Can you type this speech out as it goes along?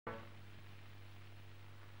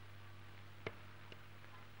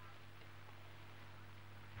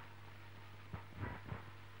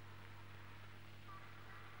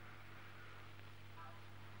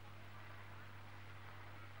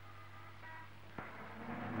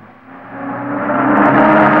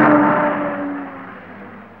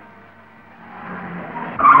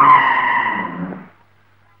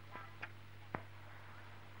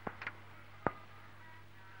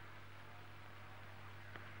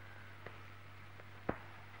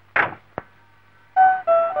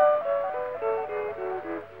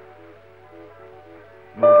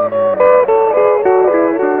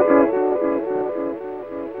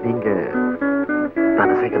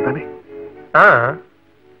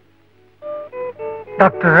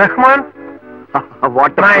Doctor Rahman,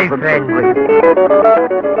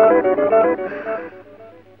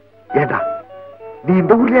 ஏடா நீ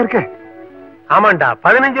இந்த ஊர்லயா இருக்க? ஆமாண்டா,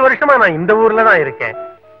 15 வருஷமா நான் இந்த ஊர்ல தான் இருக்கேன்.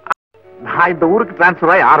 நான் இந்த ஊருக்கு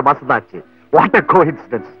டிரான்ஸ்பர் ஆகி 6 மாசம் தான் ஆச்சு. What a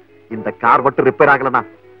coincidence. இந்த கார் மட்டும் ரிப்பேர் ஆகலனா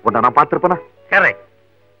உன்னை நான் பார்த்திருப்பேனா? கரெக்ட்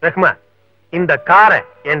ரஹ்மான், இந்த காரை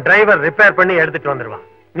என் டிரைவர் ரிப்பேர் பண்ணி எடுத்துட்டு வந்துருவான்.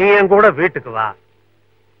 நீ என் கூட வீட்டுக்கு வா.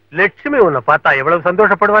 லட்சுமி உன்னை பார்த்தா எவ்வளவு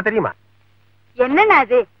சந்தோஷப்படுவா தெரியுமா? என்னன்னா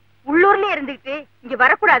அது உள்ளூர்ல இருந்துகிட்டு இங்க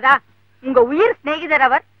வரக்கூடாதா? உங்க உயிர் சிநேகிதர்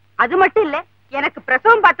அவர். அது மட்டும் இல்ல, எனக்கு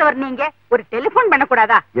பிரசவம் பார்த்தவர். நீங்க ஒரு டெலிபோன்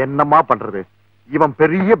பண்ணக்கூடாதா? என்னமா பண்றது, இவன்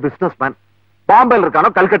பெரிய பிசினஸ் மேன். பாம்பேல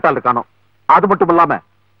இருக்கானோ கல்கட்டால இருக்கானோ. அது மட்டும் இல்லாம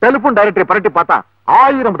டெலிபோன் டைரக்டரை பரட்டி பார்த்தா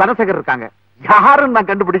 1000 தனசேகர் இருக்காங்க. யாருன்னு நான்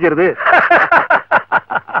கண்டுபிடிக்கிறது?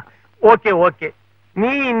 ஓகே ஓகே,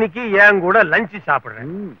 நீ இன்னைக்கு என் கூட லஞ்ச்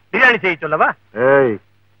சாப்பிடுறேன். பிரியாணி செய்ய சொல்லவா? ஏய்,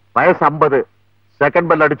 வயசு 50, செகண்ட்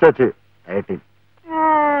பெல் அடிச்சாச்சு 18.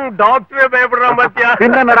 டாக்டரே பயப்படுறான் பாத்தியா?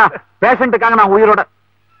 என்னடா பேஷண்ட்டுக்காக நான் உயிரோட.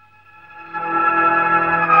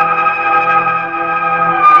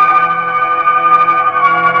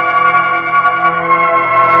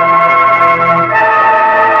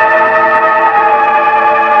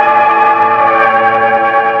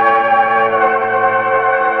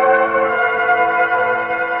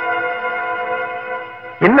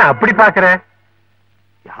 என்ன அப்படி பாக்குற?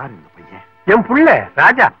 யார் இந்த பையன்? என் புள்ள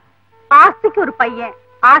ராஜா. ஆஸ்திக்கு ஒரு பையன்,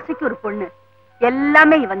 ஆசைக்கு ஒரு பொண்ணு,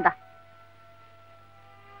 எல்லாமே இவன் தான்.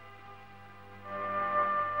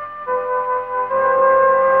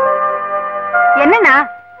 என்னன்னா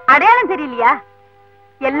அடையாளம் தெரியலையா?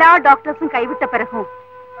 எல்லா டாக்டர்ஸும் கைவிட்ட பிறகும்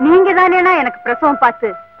நீங்க தானேனா எனக்கு பிரசவம்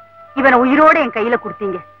பார்த்து இவனை உயிரோட என் கையில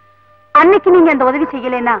கொடுத்தீங்க. அன்னைக்கு நீங்க அந்த உதவி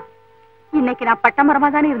செய்யலைன்னா இன்னைக்கு நான் பட்டமரமா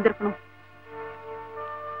தானே இருந்திருக்கணும்.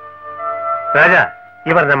 ராஜா,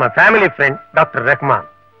 இவர் நம்ம ஃபேமிலி ஃப்ரெண்ட் டாக்டர் ரஹ்மான்.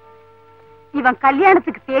 இவன்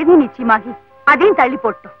கல்யாணத்துக்கு தேதி நிச்சயமாகி அதையும் தள்ளி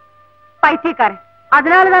போட்டோம். பைத்தியக்காரன்.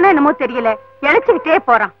 அதனாலதானே என்னமோ தெரியல, இழைச்சுக்கிட்டே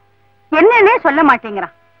போறான். என்னன்னே சொல்ல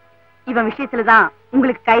மாட்டேங்கிறான். இவன் விஷயத்துலதான்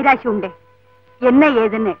உங்களுக்கு கைராசி உண்டே. என்ன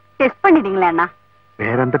ஏதுன்னு டெஸ்ட் பண்ணிட்டீங்களா?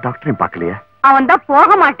 வேற எந்த டாக்டரையும் பாக்கலையா? அவன் தான் போக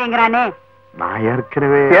மாட்டேங்கிறானே. நான்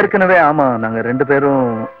ஏற்கனவே ஆமா, நாங்க 2 பேரும்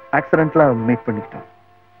ஆக்சிடென்ட்ல மீட் பண்ணிக்கிட்டோம்.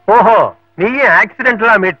 ஓஹோ, நீயே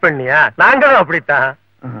ஆக்சிடென்ட்ல மீட் பண்ணியா? நாங்களும் அப்படித்தான்.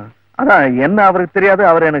 அதான் என்ன அவருக்கு தெரியாது,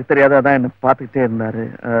 அவர் எனக்கு தெரியாது. அதான் என்ன பாத்துக்கிட்டே இருந்தாரு.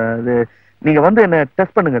 அது நீங்க வந்து என்ன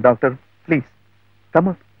டெஸ்ட் பண்ணுங்க doctor, please. Come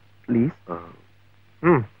on please.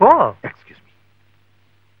 போ. Excuse me.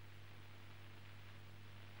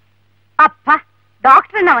 அப்பா,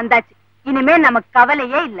 டாக்டர் நான் வந்தாச்சு. இனிமே நமக்கு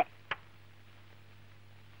கவலையே இல்லை.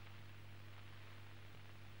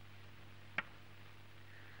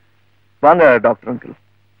 வாங்க டாக்டர் அங்கிள்.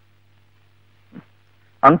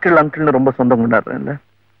 அங்கிள்னு ரொம்ப சொந்தம் கொண்டாடுறேன்ல.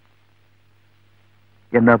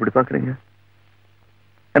 என்ன அப்படி பாக்குறீங்க?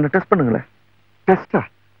 என்ன டெஸ்ட் பண்ணுங்களேன். டெஸ்டா?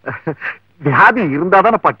 வியாதி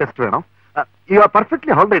இருந்தாதானப்பா டெஸ்ட் வேணும். You are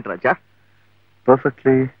perfectly all right Raja.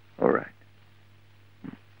 Perfectly all right.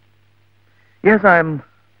 Yes, I am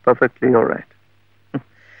perfectly all right.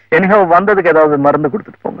 Anyhow, வந்ததுக்கு ஏதாவது மருந்து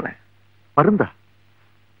கொடுத்துட்டு போங்களேன். மருந்தா?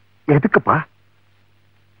 எதுக்குப்பா?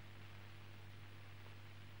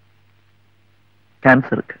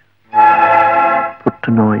 கேன்சருக்கு,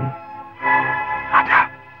 புற்றுநோய்.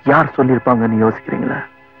 யார் சொல்லியிருப்பாங்கன்னு யோசிக்கிறீங்களா?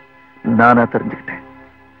 நானா தெரிஞ்சுக்கிட்டேன்.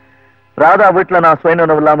 ராதா வீட்டுல நான்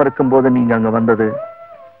சுயநலம் இல்லாம இருக்கும் போது நீங்க அங்க வந்தது,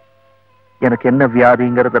 எனக்கு என்ன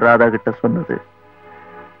வியாதிங்கிறத ராதா கிட்ட சொன்னது,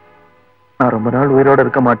 நான் ரொம்ப நாள் உயிரோட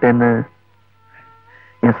இருக்க மாட்டேன்னு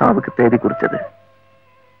என் சாவுக்கு தேதி குறிச்சது,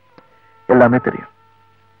 எல்லாமே தெரியும்.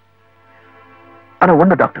 ஆனா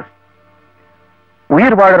ஒண்ணு டாக்டர்,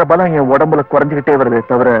 உயிர் வாழற பலம் என் உடம்புல குறைஞ்சுக்கிட்டே வருதே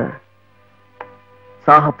தவிர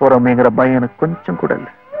சாக போறோமேங்கிற பயம் எனக்கு கொஞ்சம் கூட இல்ல.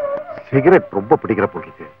 சிகரெட் ரொம்ப பிடிக்கிற போல்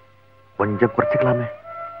இருக்கு, கொஞ்சம் குறைச்சிக்கலாமே.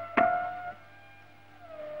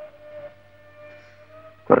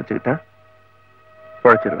 குறைச்சுக்கிட்டா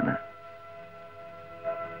குறைச்சிருவேன்.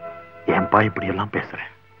 ஏன்பா இப்படி எல்லாம்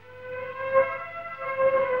பேசுறேன்?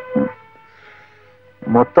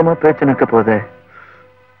 மொத்தமா பேச்சு நிற்க போதே,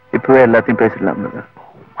 இப்பவே எல்லாத்தையும் பேசிடலாம்.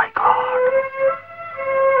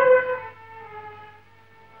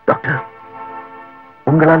 டாக்டர்,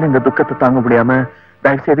 உங்களால இந்த துக்கத்தை தாங்க முடியாம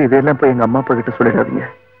தயவு செய்து இதெல்லாம் போய் எங்க அம்மா அப்பா கிட்ட சொல்லிடாதீங்க.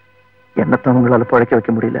 என்னத்தான் உங்களால பழைக்க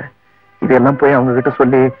வைக்க முடியல, இதெல்லாம் போய் அவங்க கிட்ட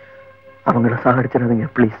சொல்லி அவங்கள சாகடிச்சிடாதீங்க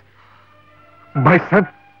ப்ளீஸ். மை சன்,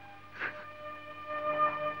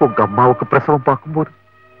 உங்க அம்மாவுக்கு பிரசவம் பார்க்கும்போது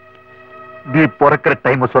நீ பிறக்கிற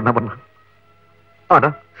டைம் சொன்னவன். ஆனா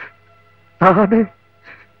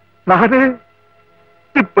நானே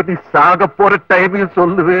இப்ப நீ சாக போற டைமையும்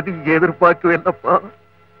சொல்லுவேன் எதிர்பார்க்கவே இல்லப்பா.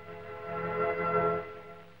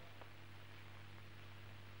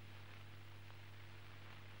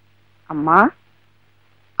 அம்மா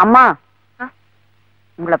அம்மா,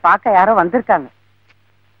 உங்களை பார்க்க யாரோ வந்திருக்காங்க.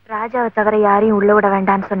 ராஜாவை தவிர யாரையும் உள்ள விட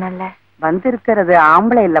வேண்டாம்னு சொன்னேன்ல. வந்திருக்கிறது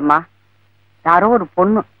ஆம்பளை இல்லம்மா, யாரோ ஒரு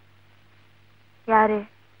பொண்ணு. யாரு?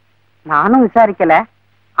 நானும் விசாரிக்கல,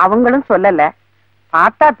 அவங்களும் சொல்லல.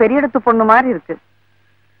 பார்த்தா பெரிய இடத்து பொண்ணு மாதிரி இருக்கு.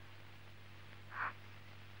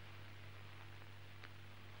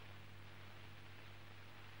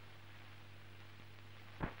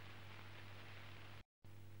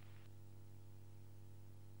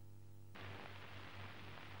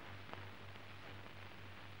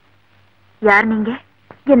 யார் நீங்க?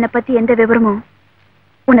 என்னை பத்தி எந்த விவரமும்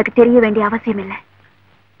உனக்கு தெரிய வேண்டிய அவசியம் இல்லை.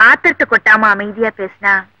 ஆத்திரத்தை கொட்டாம அமைதியா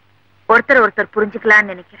பேசினா ஒருத்தர்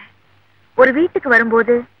புரிஞ்சுக்கலாம்னு நினைக்கிறேன். ஒரு வீட்டுக்கு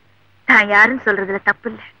வரும்போது நான் யாருன்னு சொல்றதுல தப்பு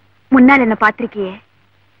இல்லை. முன்னால் என்ன பாத்திருக்கியே,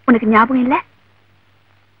 உனக்கு ஞாபகம் இல்ல?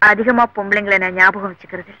 அதிகமா பொம்பளைங்களை நான் ஞாபகம்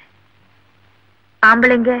வச்சுக்கிறது இல்லை.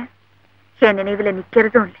 ஆம்பளைங்க என் நினைவுல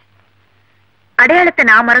நிக்கிறதும் இல்லை. அடையாளத்தை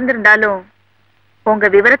நான் மறந்திருந்தாலும் உங்க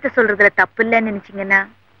விவரத்தை சொல்றதுல தப்பு இல்லைன்னு நினைச்சீங்கன்னா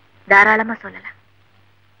தாராளமா சொல்லலாம்.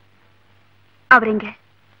 அவருங்க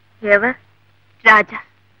எவர்? ராஜா.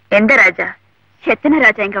 எந்த ராஜா? எத்தனை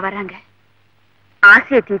ராஜா இங்க வராங்க.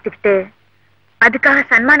 ஆசையை தீர்த்துக்கிட்டு அதுக்காக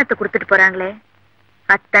சன்மானத்தை கொடுத்துட்டு போறாங்களே,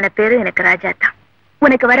 அத்தனை பேரும் எனக்கு ராஜா தான்.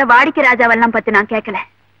 உனக்கு வர வாடிக்கை ராஜாவெல்லாம் பத்தி நான் கேட்கல.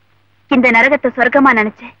 இந்த நரகத்தை சொர்க்கமா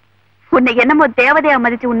நினைச்சேன். உன்னை என்னமோ தேவதையா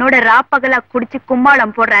மதிச்சு உன்னோட ராப்பகலா குடிச்சு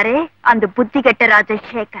கும்மாளம் போடுறாரே, அந்த புத்தி கெட்ட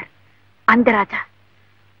ராஜசேகர், அந்த ராஜா.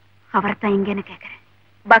 அவர் தான் இங்கன்னு கேக்குறேன்.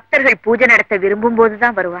 பக்தர்கள் பூஜை நடத்த விரும்பும்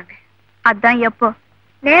போதுதான் வருவாங்க. அதான் எப்போ?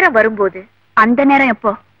 நேரம் வரும்போது. அந்த நேரம்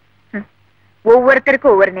எப்போ?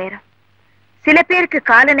 ஒவ்வொருத்தருக்கும் ஒவ்வொரு நேரம். சில பேருக்கு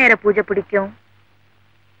கால நேர பூஜை பிடிக்கும்,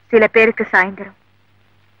 சில பேருக்கு சாயந்தரம்,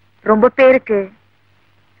 ரொம்ப பேருக்கு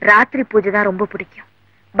ராத்திரி பூஜை தான் ரொம்ப பிடிக்கும்.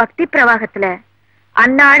 பக்தி பிரவாகத்துல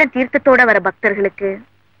அன்னாட தீர்த்தத்தோட வர பக்தர்களுக்கு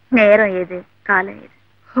நேரம் ஏது, காலம் ஏது?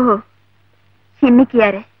 ஓ, இன்னைக்கு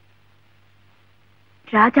யாரு?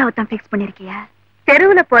 ராஜாவை தான் பிக்ஸ் பண்ணிருக்கியா?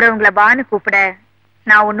 தெருவுல போறவங்களை பானு கூப்பிட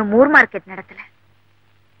நான் ஒண்ணு மூர் மார்க்கெட் நடத்தல.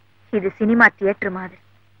 இது சினிமா தியேட்டர் மாதிரி.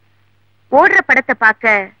 ஓடுற படத்தை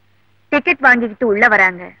பார்க்க டிக்கெட் வாங்கிக்கிட்டு உள்ள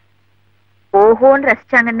வராங்க. ஓஹோன்னு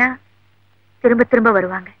ரசிச்சாங்கன்னா திரும்ப திரும்ப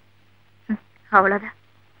வருவாங்க. அவ்வளவுதான்.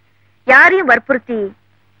 யாரையும் வற்புறுத்தி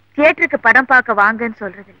தியேட்டருக்கு படம் பார்க்க வாங்கன்னு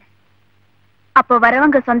சொல்றது இல்லை. அப்ப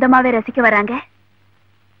வரவங்க சொந்தமாவே ரசிக்க வராங்க,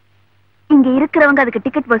 இங்க இருக்கிறவங்க அதுக்கு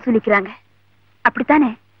டிக்கெட் வசூலிக்கிறாங்க.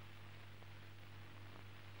 அப்படித்தானே?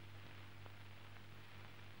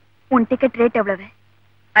 உன் டிக்கெட் ரேட் எவ்வளவு?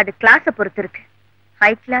 அது கிளாஸ பொறுத்து இருக்கு.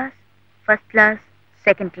 High class, first class,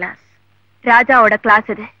 second class. ராஜாவோட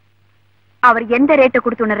கிளாஸ் இது. அவர் எந்த ரேட்டை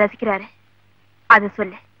கொடுத்து உன்னை ரசிக்கிறாரு அது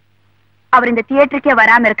சொல்லு. அவர் இந்த தியேட்டருக்கே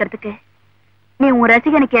வராம இருக்கிறதுக்கு நீ உன்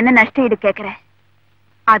ரசிகனுக்கு என்ன நஷ்ட ஈடு கேட்கிற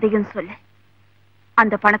அதையும் சொல்லு.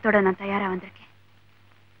 அந்த பணத்தோட நான் தயாரா வந்திருக்கேன்.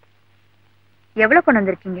 எவ்வளவு கொண்டு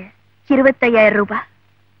வந்திருக்கீங்க? 25,000 ரூபாய்.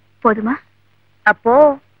 போதுமா? அப்போ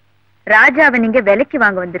ராஜாவை நீங்க விலைக்கு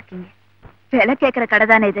வாங்க வந்திருக்கீங்க. விலை கேட்கிற கடை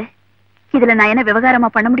தானே இது. இதுல நான் என்ன விவகாரமா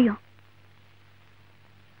பண்ண முடியும்?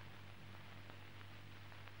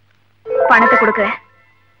 பணத்தை கொடுக்கிறேன்,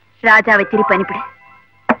 ராஜாவை திருப்பி அனுப்பிடு.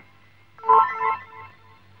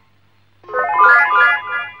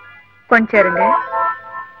 கொஞ்சம் இருங்க.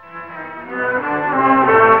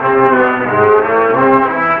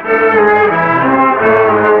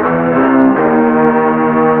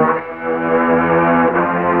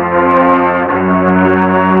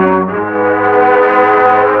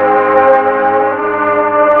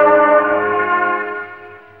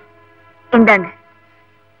 இந்தாங்க.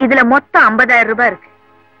 இதுல மொத்தம் 50,000 ரூபாய் இருக்கு.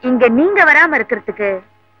 இங்க நீங்க வராம இருக்கிறதுக்கு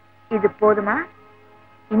இது போதுமா?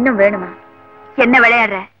 இன்னும் வேணுமா? என்ன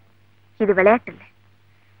விளையாடுற? இது விளையாட்டு இல்ல.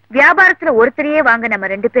 வியாபாரத்துல ஒருத்தரையே வாங்க நம்ம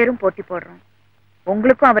 2 பேரும் போட்டி போடுறோம்.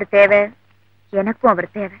 உங்களுக்கும் அவர் தேவை, எனக்கும் அவர்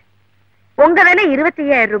தேவை. உங்க விலை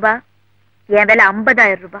 25,000 ரூபாய், என் விலை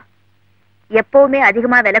 50,000 ரூபாய். எப்பவுமே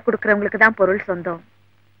அதிகமா விலை கொடுக்கறவங்களுக்கு தான் பொருள் சொந்தம்.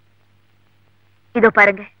 இதோ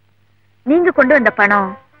பாருங்க, நீங்க கொண்டு வந்த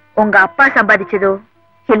பணம் உங்க அப்பா சம்பாதிச்சதோ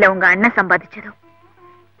இல்ல உங்க அண்ணன் சம்பாதிச்சதோ,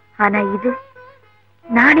 ஆனா இது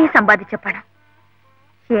நானே சம்பாதிச்ச பணம்.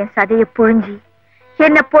 என் சதைய புழிஞ்சி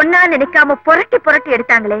என்ன பொண்ணா நினைக்காம புரட்டி புரட்டி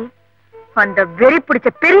எடுத்தாங்களே, அந்த வெறி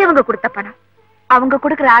பிடிச்ச பெரியவங்க கொடுத்த பணம். அவங்க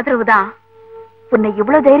கொடுக்கிற ஆதரவு தான் உன்னை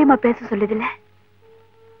இவ்வளவு தைரியமா பேச சொல்லுதுல்ல.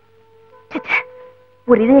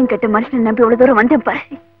 ஒரு இதயம் கெட்ட மனுஷன் நம்பி இவ்வளவு தூரம் வந்தேன் பாரு.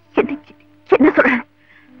 என்ன சொல்றேன்?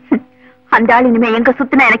 அந்த ஆள் இனிமே எங்க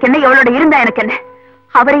சுத்தினா எனக்கு என்ன, எவ்வளோட இருந்தா எனக்கு என்ன?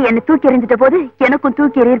 அவரை என்ன தூக்கி எறிஞ்சிட்ட போது எனக்கும்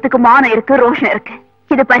தூக்கி எறியறதுக்கு மானம் இருக்கு, ரோஷம் இருக்கு.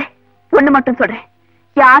 இது பாரு, ஒண்ணு மட்டும் சொல்றேன்.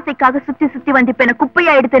 என் ஆசைக்காக சுத்தி சுத்தி வந்து இப்ப என்ன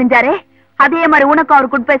குப்பையா எடுத்து தெரிஞ்சாரே, அதே மாதிரி உனக்கும்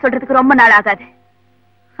அவர் குட் பை சொல்றதுக்கு ரொம்ப நாள் ஆகாது.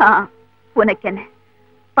 உனக்கு என்ன,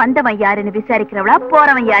 வந்தவன் யாருன்னு விசாரிக்கிறவளா,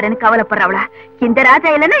 போறவன் யாருன்னு கவலைப்படுறவளா? இந்த ராஜா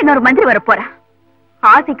இல்லைன்னா இன்னொரு மந்திரி வர போறா.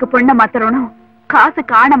 ஆசைக்கு பொண்ண மாத்திரணும்,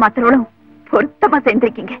 காசுக்கு ஆணை மாத்திரணும். பொருத்தமா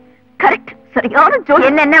செஞ்சிருக்கீங்க. கரெக்ட், சரியான ஜோடி.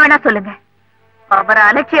 என்ன வேணா சொல்லுங்க, அவரை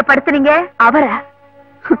அலட்சியப்படுத்துனீங்க. அவரா?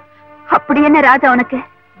 அப்படி என்ன ராஜா உனக்கு?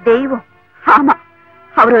 தெய்வம். ஆமா,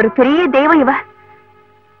 அவர் ஒரு பெரிய தெய்வம். இவ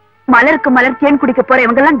மலருக்கு மலர் தேன் குடிக்க போற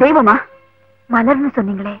இவங்க எல்லாம் தெய்வமா? மலர்னு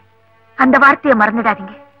சொன்னீங்களே, அந்த வார்த்தையை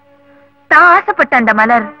மறந்துடாதீங்க. தான் ஆசைப்பட்ட அந்த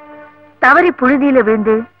மலர் தவறி புழுதியில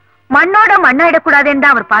விழுந்து மண்ணோட மண்ணாயிடக்கூடாதுன்னு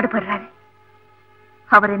தான் அவர் பாடுபடுறாரு.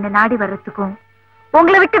 அவர் என்ன நாடி வர்றதுக்கும்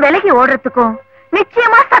உங்களை விட்டு விலகி ஓடுறதுக்கும்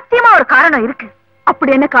நிச்சயமா சத்தியமா ஒரு காரணம் இருக்கு.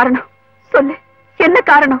 அப்படி என்ன காரணம் சொல்லு, என்ன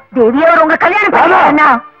காரணம்? தேவி அவர் உங்க கல்யாணம் பண்ணா?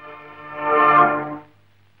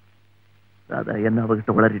 ராதா என்ன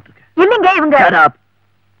அவகிட்ட உளறிட்டு இருக்க? இல்லைங்க, இவங்க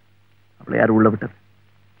அவளை யாரு உள்ள விட்டது?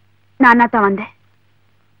 நானா தான் வந்தேன்.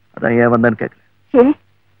 அதான் ஏன் வந்தேன்னு கேட்கல. ஏன்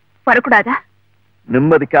வரக்கூடாதா?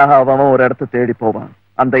 நிம்மதிக்காக அவன் ஒரு இடத்தை தேடி போவான்.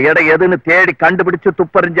 அந்த இடம் எதுன்னு தேடி கண்டுபிடிச்சு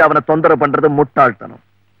துப்பறிஞ்சு அவனை தொந்தரவு பண்றது முட்டாள்தனம்.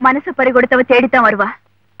 மனசு பறி கொடுத்தவ தேடித்தான் வருவா.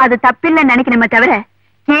 அது தப்பில்லைன்னு நினைக்கணுமே தவிர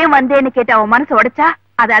ஏன் வந்தேன்னு கேட்டு அவன் மனசு உடைச்சா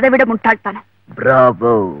அது அதை விட முட்டாள்தனம்.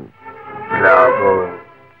 Bravo Bravo.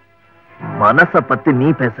 மனச பத்தி நீ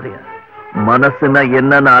பேசுறிய? மனசுனா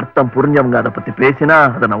என்னன்னு அர்த்தம் புரிஞ்சவங்க அதை பத்தி பேசினா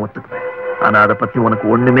அதை நான் ஒத்துக்குவேன். ஆனா அதை பத்தி உனக்கு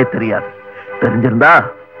ஒண்ணுமே தெரியாது. தெரிஞ்சிருந்தா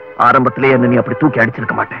ஆரம்பத்திலேயே என்ன நீ அப்படி தூக்கி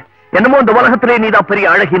அடிச்சிருக்க மாட்டேன். என்னமோ இந்த உலகத்திலே நீதான் பெரிய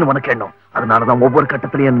அழகின்னு உனக்கு எண்ணம். அதனாலதான் ஒவ்வொரு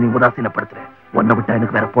கட்டத்திலையும் நீ உதாசீனப்படுத்துற. உன்னை விட்டா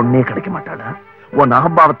எனக்கு வேற பொண்ணே கிடைக்க மாட்டாளா? உன்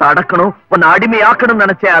அகம்பாவத்தை அடக்கணும், உன்னை அடிமையாக்கணும்னு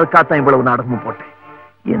நினைச்சேன். அதுக்காகத்தான் இவ்வளவு நாடகமும் போட்டேன்.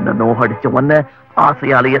 என்ன நோகடிச்ச உன்னை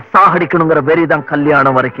ஆசையாலேயே சாகடிக்கணுங்கிற வெறிதான்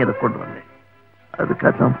கல்யாணம் வரைக்கும் இதை கொண்டு வந்தேன்.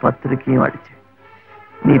 அதுக்காகத்தான் பத்திரிக்கையும் அடிச்சேன்.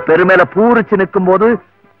 நீ பெருமையில பூரிச்சு நிற்கும் போது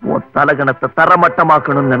உன் தலகணத்தை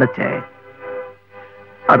தரமட்டமாக்கணும்னு நினைச்சேன்.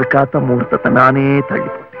 அதுக்காகத்தான் முகூர்த்தத்தை நானே தள்ளி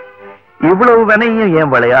போட்டேன். இவ்வளவு வினையும்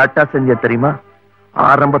என் விளையாட்டா செஞ்ச தெரியுமா?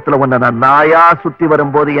 ஆரம்பத்துல உன்னை நான் நாயா சுத்தி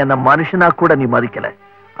வரும்போது என்ன மனுஷனா கூட நீ மதிக்கல.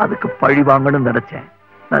 அதுக்கு பழி வாங்கணும்னு நினைச்சேன்.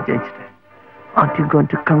 நான் ஜெயிச்சிட்டேன். Aren't you going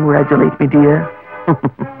to congratulate me, dear?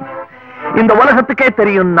 இந்த உலகத்துக்கே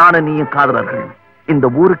தெரியும் நானும் நீயும் காதலர்கள். இந்த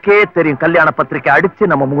ஊருக்கே தெரியும் கல்யாண பத்திரிக்கை அடிச்சு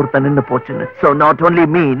நம்ம முகூர்த்தம் நின்னு போச்சுன்னு. So not only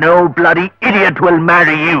me, no bloody idiot will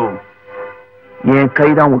marry you. என்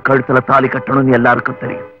கைதான் உன் கழுத்துல தாலி கட்டணும்னு எல்லாருக்கும்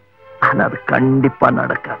தெரியும். ஆனா அது கண்டிப்பா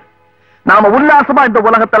நடக்காது. நாம உல்லாசமா இந்த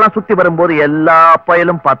உலகத்தெல்லாம் சுத்தி வரும்போது எல்லா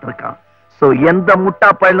பயலும் பார்த்திருக்கான். சோ எந்த முட்டா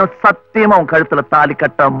பயலும் சத்தியமா உன் கழுத்துல தாலி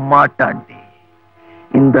கட்ட மாட்டாண்டி.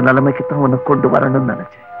 இந்த நிலைமைக்கு தான் உன்னை கொண்டு வரணும்னு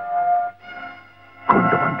நினைச்சேன்.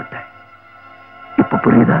 கொண்டு வந்துட்டேன். இப்ப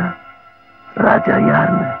புரியுதா ராஜா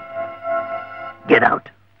யாருன்னு? Get out.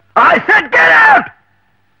 I said get out.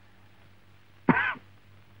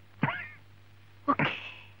 Okay.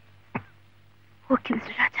 Okay,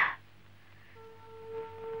 Mr. Raja.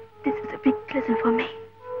 This is a big lesson for me.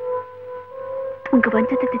 உங்க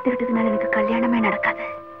வஞ்சத்தை திட்டுக்கிட்டதுனால எனக்கு கல்யாணமே நடக்காது.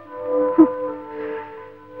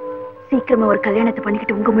 சீக்கிரமா ஒரு கல்யாணத்தை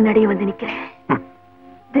பண்ணிக்கிட்டு உங்க முன்னாடியே வந்து நிக்கிறேன்.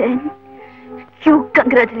 Then you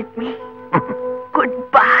congratulate me.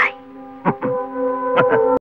 Goodbye.